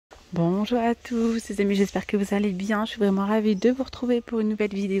Bonjour à tous les amis, j'espère que vous allez bien. Je suis vraiment ravie de vous retrouver pour une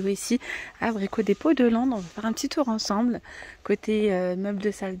nouvelle vidéo ici à Brico-Dépôt de Londres. On va faire un petit tour ensemble. Côté meubles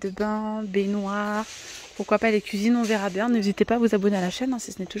de salle de bain, baignoire, pourquoi pas les cuisines, on verra bien. N'hésitez pas à vous abonner à la chaîne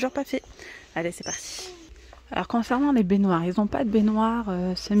si ce n'est toujours pas fait. Allez, c'est parti. Alors concernant les baignoires, ils n'ont pas de baignoire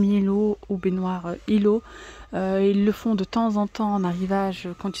semi-îlot ou baignoire îlot. Ils le font de temps en temps en arrivage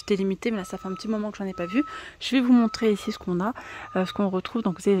quantité limitée, mais là ça fait un petit moment que j'en ai pas vu. Je vais vous montrer ici ce qu'on a, ce qu'on retrouve.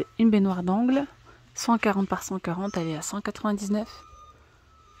 Donc c'est une baignoire d'angle, 140 par 140, elle est à 199.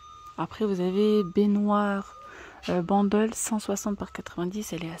 Après vous avez baignoire bundle 160 par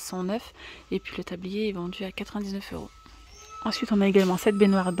 90, elle est à 109. Et puis le tablier est vendu à 99 €. Ensuite, on a également cette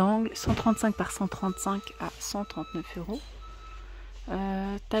baignoire d'angle, 135 par 135 à 139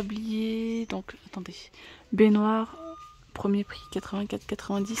 €. Tablier, donc, attendez, baignoire, premier prix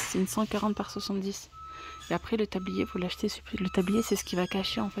 84,90, c'est une 140 par 70. Et après, le tablier, vous l'achetez, le tablier, c'est ce qui va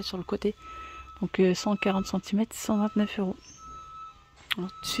cacher en fait sur le côté. Donc, 140 cm, 129 €.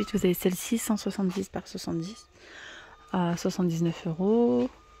 Ensuite, vous avez celle-ci, 170 par 70 à 79 €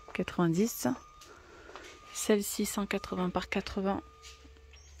 90. Celle-ci 180 par 80,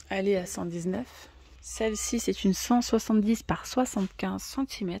 elle est à 119. Celle-ci c'est une 170 par 75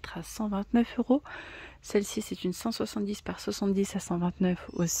 cm à 129 €. Celle-ci c'est une 170 par 70 à 129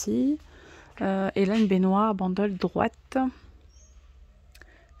 aussi. Et là une baignoire bandole droite,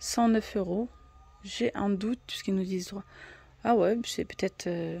 109 €. J'ai un doute puisqu'ils nous disent droit. Ah ouais, c'est peut-être...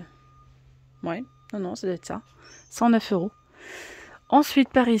 Ouais, non, ça doit être ça. 109 €. Ensuite,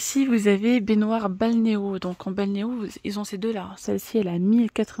 par ici, vous avez baignoire balnéo. Donc, en balnéo, ils ont ces deux-là. Celle-ci, elle est à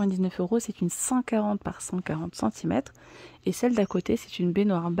 1099 €. C'est une 140 par 140 cm. Et celle d'à côté, c'est une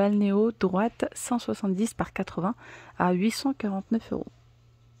baignoire balnéo droite 170 par 80 à 849 €.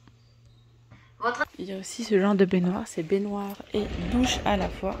 Il y a aussi ce genre de baignoire. C'est baignoire et douche à la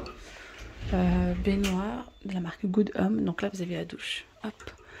fois. Baignoire de la marque Good Home. Donc là, vous avez la douche.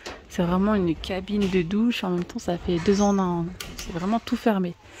 Hop. C'est vraiment une cabine de douche, en même temps ça fait 2 en 1, c'est vraiment tout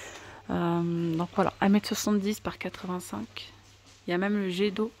fermé. Donc voilà, 1,70 m par 85. Il y a même le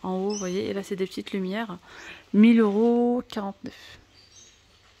jet d'eau en haut, vous voyez, et là c'est des petites lumières. 1000 € 49.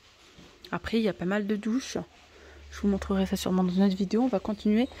 Après il y a pas mal de douches, je vous montrerai ça sûrement dans une autre vidéo. On va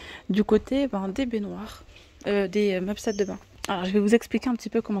continuer du côté des baignoires, des meubles salle de bain. Alors je vais vous expliquer un petit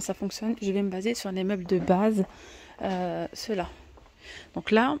peu comment ça fonctionne. Je vais me baser sur les meubles de base, ceux-là. Donc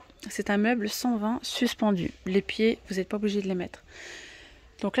là, c'est un meuble 120 suspendu. Les pieds, vous n'êtes pas obligé de les mettre.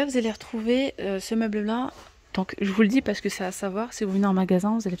 Donc là, vous allez retrouver ce meuble-là. Donc je vous le dis parce que c'est à savoir, si vous venez en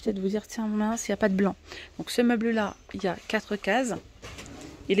magasin, vous allez peut-être vous dire, tiens, mince, il n'y a pas de blanc. Donc ce meuble-là, il y a 4 cases.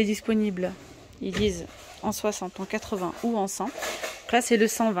 Il est disponible, ils disent, en 60, en 80 ou en 100. Donc là, c'est le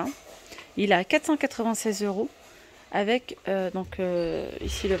 120. Il est à 496 € avec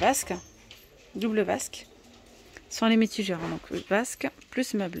ici le vasque, double vasque. Sans les métigeurs, donc vasque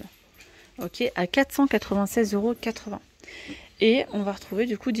plus meuble. Ok, à 496,80 €. Et on va retrouver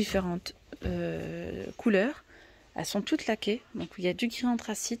du coup différentes couleurs. Elles sont toutes laquées. Donc il y a du gris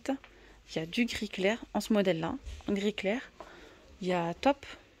anthracite, il y a du gris clair en ce modèle-là, un gris clair. Il y a top,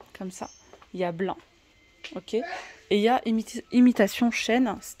 comme ça. Il y a blanc. Ok. Et il y a imitation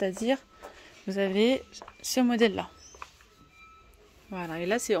chêne, c'est-à-dire vous avez ce modèle-là. Voilà. Et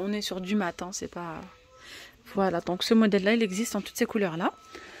là, on est sur du mat, hein, c'est pas. Voilà, donc ce modèle-là, il existe en toutes ces couleurs-là.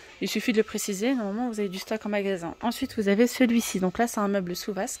 Il suffit de le préciser, normalement vous avez du stock en magasin. Ensuite, vous avez celui-ci. Donc là, c'est un meuble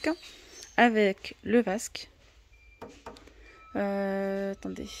sous vasque, avec le vasque.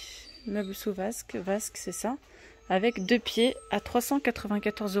 Attendez, meuble sous vasque, c'est ça. Avec 2 pieds à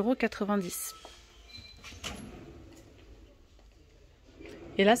 394,90 €.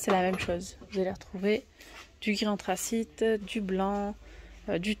 Et là, c'est la même chose. Vous allez retrouver du gris anthracite, du blanc,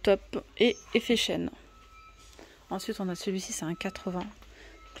 du top et effet chêne. Ensuite, on a celui-ci, c'est un 80.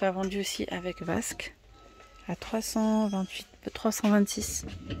 Donc là, vendu aussi avec vasque à 326.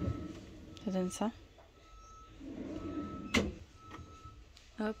 Ça donne ça.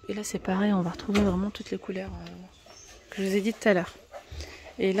 Hop, et là, c'est pareil, on va retrouver vraiment toutes les couleurs que je vous ai dit tout à l'heure.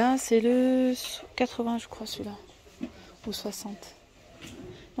 Et là, c'est le 80, je crois, celui-là. Ou 60.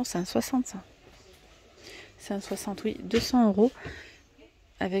 Non, c'est un 60, ça. C'est un 60, oui. 200 €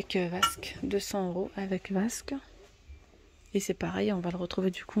 avec vasque. 200 € avec vasque. Et c'est pareil, on va le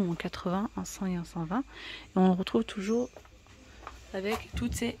retrouver du coup en 80, en 100 et en 120. Et on le retrouve toujours avec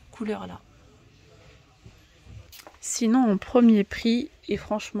toutes ces couleurs-là. Sinon, en premier prix, et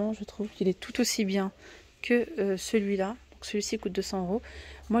franchement, je trouve qu'il est tout aussi bien que celui-là. Donc celui-ci coûte 200 €.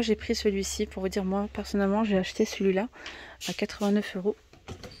 Moi, j'ai pris celui-ci, pour vous dire, moi, personnellement, j'ai acheté celui-là à 89 €.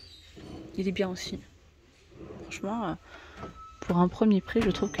 Il est bien aussi. Franchement, pour un premier prix, je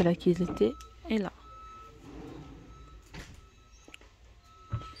trouve que la qualité est là.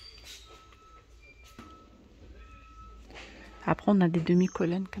 Après, on a des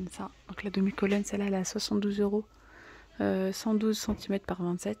demi-colonnes comme ça. Donc la demi-colonne, celle-là, elle est à 72 €. 112 cm par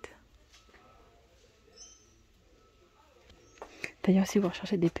 27. D'ailleurs, si vous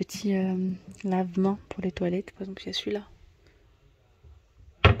recherchez des petits lave-mains pour les toilettes, par exemple, il y a celui-là.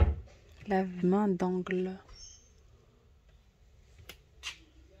 Lave-mains d'angle.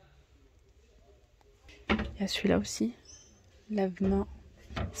 Il y a celui-là aussi. Lave-mains,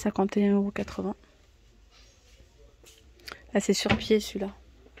 51,80 €. Là, c'est sur pied celui-là.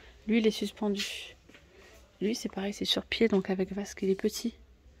 Lui, il est suspendu. Lui, c'est pareil, c'est sur pied, donc avec vasque, il est petit.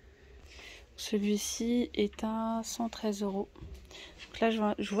 Celui-ci est à 113 €. Donc là,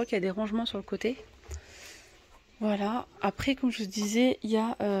 je vois qu'il y a des rangements sur le côté. Voilà. Après, comme je vous disais, il y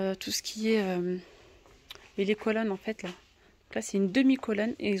a tout ce qui est... et les colonnes, en fait, là. Donc là, c'est une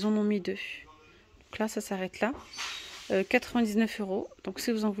demi-colonne et ils en ont mis deux. Donc là, ça s'arrête là. 99 €. Donc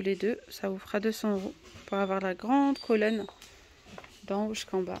si vous en voulez deux, ça vous fera 200 € pour avoir la grande colonne d'en haut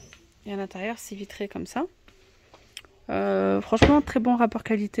jusqu'en bas. Et à l'intérieur, c'est vitré comme ça. Franchement, très bon rapport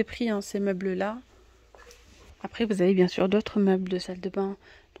qualité-prix, hein, ces meubles-là. Après, vous avez bien sûr d'autres meubles de salle de bain.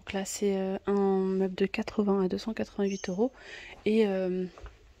 Donc là, c'est un meuble de 80 à 288 €. Et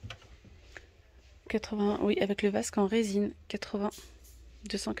 80, oui, avec le vasque en résine,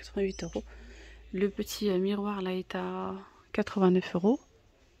 288 €. Le petit miroir là est à 89 €.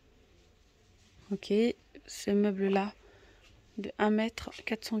 Ok, ce meuble là de 1 mètre,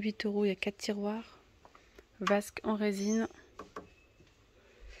 408 €. Il y a 4 tiroirs. Vasque en résine.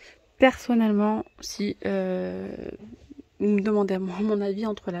 Personnellement, si vous me demandez à moi mon avis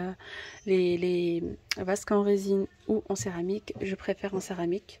entre les vasques en résine ou en céramique, je préfère en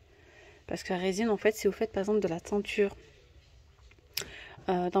céramique. Parce que la résine, en fait, si vous faites par exemple de la teinture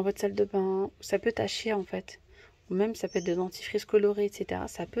dans votre salle de bain, ça peut tacher en fait. Ou même ça peut être des dentifrices colorés, etc.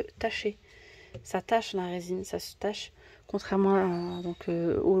 Ça peut tacher. Ça tache la résine, ça se tache. Contrairement à, donc,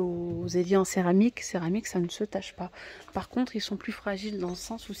 aux éviers en céramique, ça ne se tache pas. Par contre, ils sont plus fragiles dans le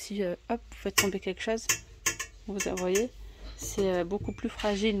sens où si hop, vous faites tomber quelque chose, vous voyez, c'est beaucoup plus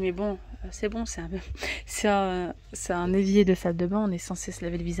fragile. Mais bon, c'est bon, c'est un évier de salle de bain, on est censé se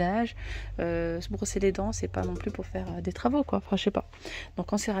laver le visage, se brosser les dents, c'est pas non plus pour faire des travaux, quoi. Enfin, je sais pas.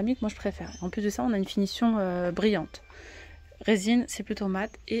 Donc en céramique, moi je préfère. En plus de ça, on a une finition brillante. Résine, c'est plutôt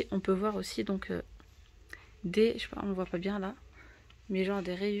mat, et on peut voir aussi donc des, je sais pas, on voit pas bien là, mais genre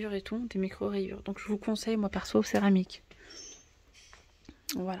des rayures et tout, des micro rayures. Donc je vous conseille, moi perso, céramique.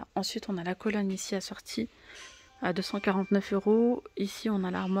 Voilà. Ensuite, on a la colonne ici assortie à 249 €. Ici, on a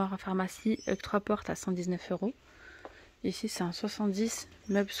l'armoire à pharmacie avec 3 portes à 119 €. Ici, c'est un 70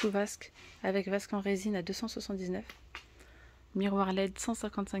 meuble sous vasque avec vasque en résine à 279 €. Miroir LED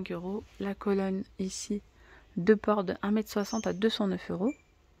 155 €. La colonne ici, 2 portes de 1,60 m à 209 €.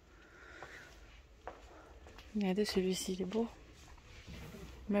 Regardez, celui-ci, il est beau.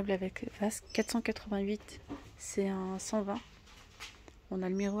 Meuble avec vasque 488, c'est un 120. On a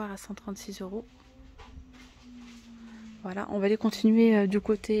le miroir à 136 €. Voilà, on va aller continuer du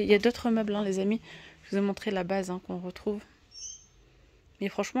côté. Il y a d'autres meubles, hein, les amis. Je vous ai montré la base, hein, qu'on retrouve. Mais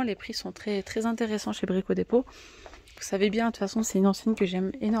franchement, les prix sont très, très intéressants chez Brico-Dépôt. Vous savez bien, de toute façon, c'est une enseigne que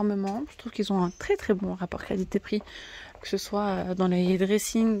j'aime énormément. Je trouve qu'ils ont un très très bon rapport qualité-prix. Que ce soit dans les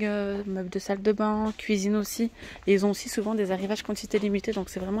dressings, meubles de salle de bain, cuisine aussi. Et ils ont aussi souvent des arrivages quantité limitée, donc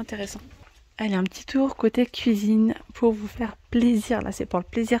c'est vraiment intéressant. Allez, un petit tour côté cuisine pour vous faire plaisir. Là, c'est pour le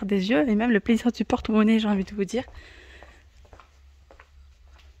plaisir des yeux et même le plaisir du porte-monnaie, j'ai envie de vous dire.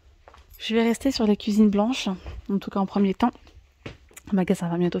 Je vais rester sur les cuisines blanches, en tout cas en premier temps. Le magasin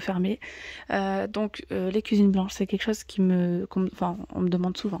va bientôt fermer. Donc les cuisines blanches, c'est quelque chose on me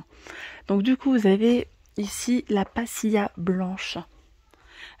demande souvent. Donc du coup, vous avez ici la pastilla blanche.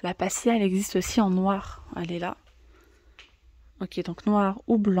 La pastilla, elle existe aussi en noir. Elle est là. Ok, donc noir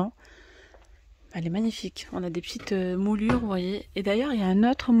ou blanc. Elle est magnifique. On a des petites moulures, vous voyez. Et d'ailleurs, il y a un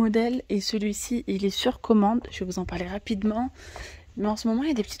autre modèle. Et celui-ci, il est sur commande. Je vais vous en parler rapidement. Mais en ce moment, il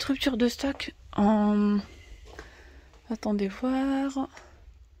y a des petites ruptures de stock en... Attendez voir.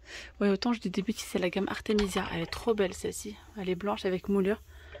 Ouais, autant je dis des bêtises, c'est la gamme Artemisia. Elle est trop belle celle-ci. Elle est blanche avec moulure.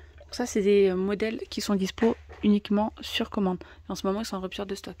 Donc ça, c'est des modèles qui sont dispo uniquement sur commande. Et en ce moment, ils sont en rupture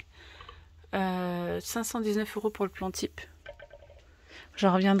de stock. 519 € pour le plan type. Je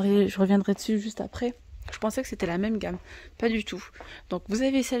reviendrai dessus juste après. Je pensais que c'était la même gamme. Pas du tout. Donc vous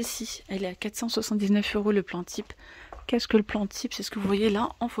avez celle-ci. Elle est à 479 € le plan type. Qu'est-ce que le plan type? C'est ce que vous voyez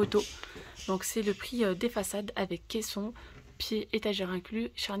là en photo. Donc c'est le prix des façades avec caisson, pied, étagère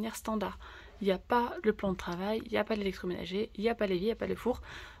inclus, charnière standard. Il n'y a pas le plan de travail, il n'y a pas l'électroménager, il n'y a pas l'évier, il n'y a pas le four.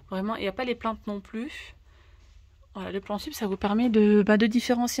 Vraiment, il n'y a pas les plaintes non plus. Voilà, le plan type, ça vous permet de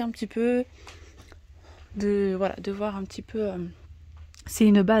différencier un petit peu, de voir un petit peu. C'est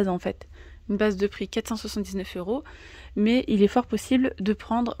une base en fait, une base de prix 479 €, mais il est fort possible de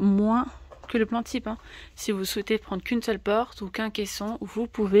prendre moins que le plan type. Hein. Si vous souhaitez prendre qu'une seule porte ou qu'un caisson, vous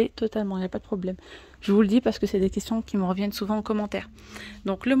pouvez totalement, il n'y a pas de problème. Je vous le dis parce que c'est des questions qui me reviennent souvent en commentaire.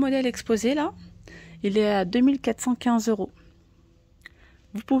 Donc le modèle exposé là, il est à 2415 €.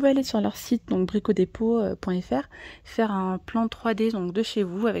 Vous pouvez aller sur leur site, donc brico-depôt.fr, faire un plan 3D donc, de chez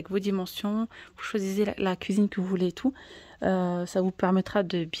vous avec vos dimensions. Vous choisissez la cuisine que vous voulez et tout. Ça vous permettra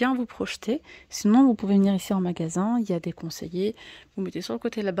de bien vous projeter. Sinon, vous pouvez venir ici en magasin. Il y a des conseillers. Vous mettez sur le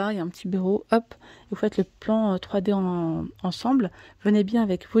côté là-bas, il y a un petit bureau. Hop, vous faites le plan 3D ensemble. Venez bien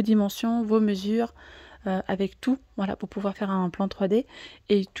avec vos dimensions, vos mesures. Avec tout, voilà, pour pouvoir faire un plan 3D.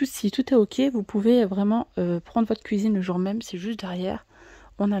 Et si tout est ok, vous pouvez vraiment prendre votre cuisine le jour même. C'est juste derrière.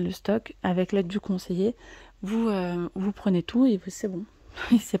 On a le stock avec l'aide du conseiller. Vous prenez tout et c'est bon.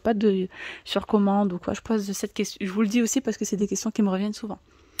 C'est pas de surcommande ou quoi. Je pose cette question. Je vous le dis aussi parce que c'est des questions qui me reviennent souvent.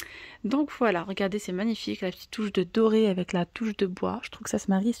 Donc voilà, regardez, c'est magnifique. La petite touche de doré avec la touche de bois. Je trouve que ça se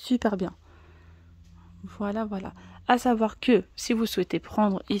marie super bien. Voilà, voilà. À savoir que si vous souhaitez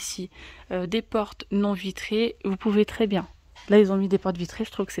prendre ici des portes non vitrées, vous pouvez très bien. Là, ils ont mis des portes vitrées.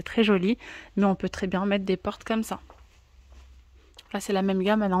 Je trouve que c'est très joli. Mais on peut très bien mettre des portes comme ça. Là, c'est la même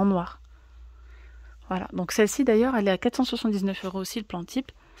gamme, elle est en noir. Voilà, donc celle-ci d'ailleurs, elle est à 479 € aussi, le plan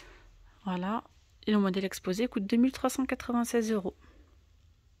type. Voilà, et le modèle exposé coûte 2396 €.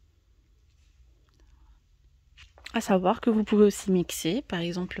 À savoir que vous pouvez aussi mixer, par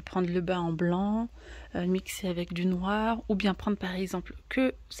exemple prendre le bas en blanc, mixer avec du noir, ou bien prendre par exemple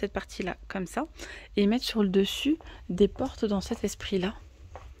que cette partie-là, comme ça, et mettre sur le dessus des portes dans cet esprit-là,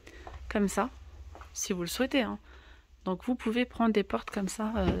 comme ça, si vous le souhaitez. Hein. Donc vous pouvez prendre des portes comme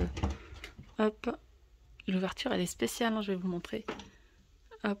ça. Hop. L'ouverture elle est spéciale, hein, je vais vous montrer.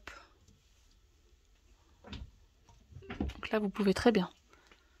 Hop. Donc là vous pouvez très bien.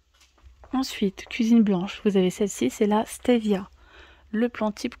 Ensuite, cuisine blanche. Vous avez celle-ci, c'est la Stevia. Le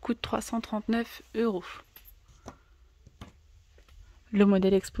plan type coûte 339 €. Le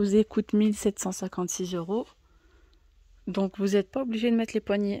modèle exposé coûte 1756 €. Donc vous n'êtes pas obligé de mettre les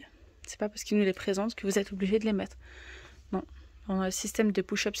poignées. C'est pas parce qu'ils nous les présentent que vous êtes obligé de les mettre. Non, on a le système de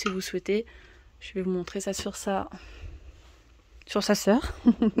push-up si vous souhaitez. Je vais vous montrer ça sur sa sœur.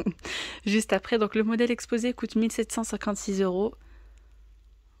 Juste après, donc le modèle exposé coûte 1756 €.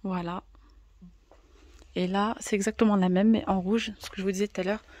 Voilà. Et là, c'est exactement la même, mais en rouge. Ce que je vous disais tout à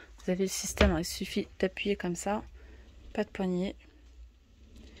l'heure, vous avez le système, il suffit d'appuyer comme ça. Pas de poignée.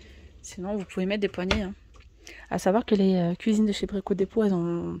 Sinon, vous pouvez mettre des poignées. Hein. À savoir que les cuisines de chez Brico-Depôt, elles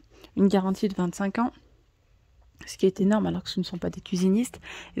ont une garantie de 25 ans. Ce qui est énorme alors que ce ne sont pas des cuisinistes.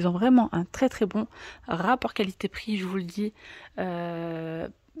 Ils ont vraiment un très très bon rapport qualité-prix, je vous le dis.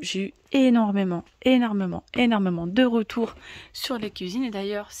 J'ai eu énormément de retours sur les cuisines. Et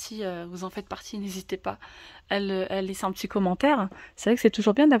d'ailleurs, si vous en faites partie, n'hésitez pas à laisser un petit commentaire. C'est vrai que c'est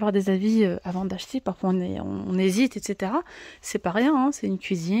toujours bien d'avoir des avis avant d'acheter. Parfois, on hésite, etc. C'est pas rien, hein, c'est une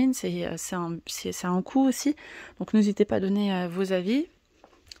cuisine, c'est un coût aussi. Donc, n'hésitez pas à donner vos avis.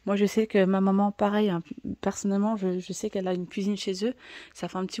 Moi, je sais que ma maman, pareil, hein, personnellement, je sais qu'elle a une cuisine chez eux. Ça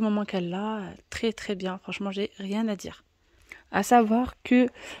fait un petit moment qu'elle l'a. Très, très bien. Franchement, j'ai rien à dire. À savoir que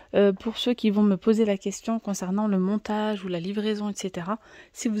pour ceux qui vont me poser la question concernant le montage ou la livraison, etc.,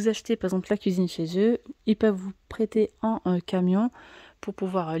 si vous achetez par exemple la cuisine chez eux, ils peuvent vous prêter un camion pour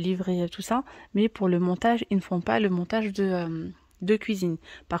pouvoir livrer tout ça. Mais pour le montage, ils ne font pas le montage de cuisine.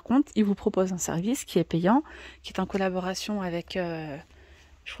 Par contre, ils vous proposent un service qui est payant, qui est en collaboration avec...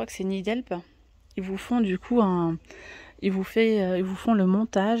 je crois que c'est Nidelp. Ils vous font du coup ils vous font le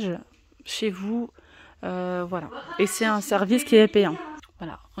montage chez vous, voilà. Et c'est un service qui est payant.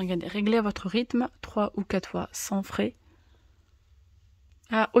 Voilà, regardez, réglez à votre rythme, 3 ou 4 fois sans frais.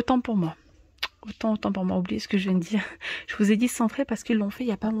 Ah, autant pour moi. Autant pour moi, oubliez ce que je viens de dire. Je vous ai dit sans frais parce qu'ils l'ont fait il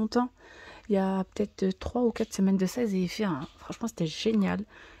n'y a pas longtemps. Il y a peut-être 3 ou 4 semaines de ça, ils avaient fait franchement, c'était génial.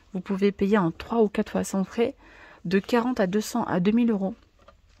 Vous pouvez payer en 3 ou 4 fois sans frais, de 40 à 200 à 2000 €.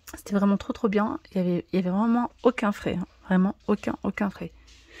 C'était vraiment trop bien. Il y avait vraiment aucun frais. Hein. Vraiment aucun frais.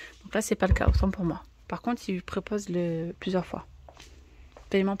 Donc là, c'est pas le cas, autant pour moi. Par contre, ils proposent plusieurs fois.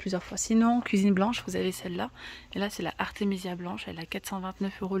 Paiement plusieurs fois. Sinon, cuisine blanche, vous avez celle-là. Et là, c'est la Artemisia blanche. Elle a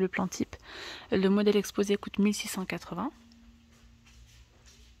 429 € le plan type. Le modèle exposé coûte 1680.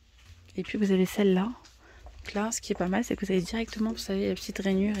 Et puis, vous avez celle-là. Donc là, ce qui est pas mal, c'est que vous avez directement, vous savez, la petite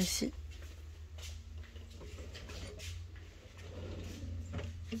rainure ici.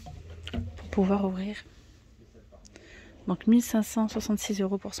 pouvoir ouvrir. Donc 1566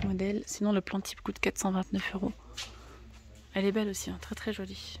 € pour ce modèle. Sinon le plan type coûte 429 €. Elle est belle aussi, hein, très très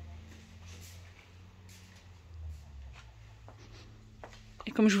jolie.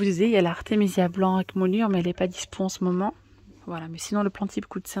 Et comme je vous disais, il y a l'Artemisia blanc avec moulure, mais elle n'est pas dispo en ce moment. Voilà, mais sinon le plan type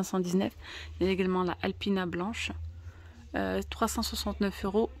coûte 519. Il y a également la Alpina blanche. 369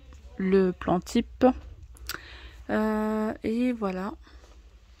 € le plan type. Et voilà.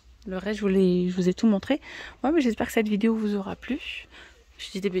 Le reste, je vous ai tout montré. Ouais, mais j'espère que cette vidéo vous aura plu. Je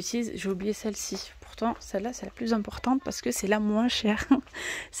dis des bêtises, j'ai oublié celle-ci. Pourtant, celle-là, c'est la plus importante parce que c'est la moins chère.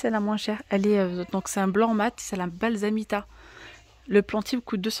 C'est la moins chère. Elle est donc c'est un blanc mat, c'est la balsamita. Le plan type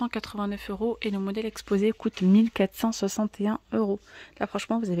coûte 289 € et le modèle exposé coûte 1461 €. Là,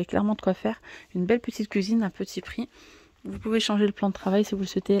 franchement, vous avez clairement de quoi faire. Une belle petite cuisine à petit prix. Vous pouvez changer le plan de travail si vous le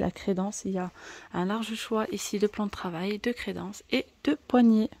souhaitez, la crédence. Il y a un large choix ici de plan de travail, de crédence et de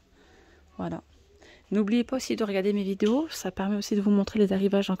poignées. Voilà. N'oubliez pas aussi de regarder mes vidéos. Ça permet aussi de vous montrer les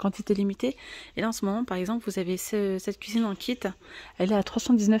arrivages en quantité limitée. Et là, en ce moment, par exemple, vous avez cette cuisine en kit. Elle est à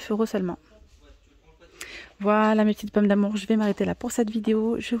 319 € seulement. Voilà mes petites pommes d'amour, je vais m'arrêter là pour cette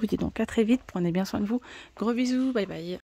vidéo. Je vous dis donc à très vite, prenez bien soin de vous. Gros bisous, bye bye.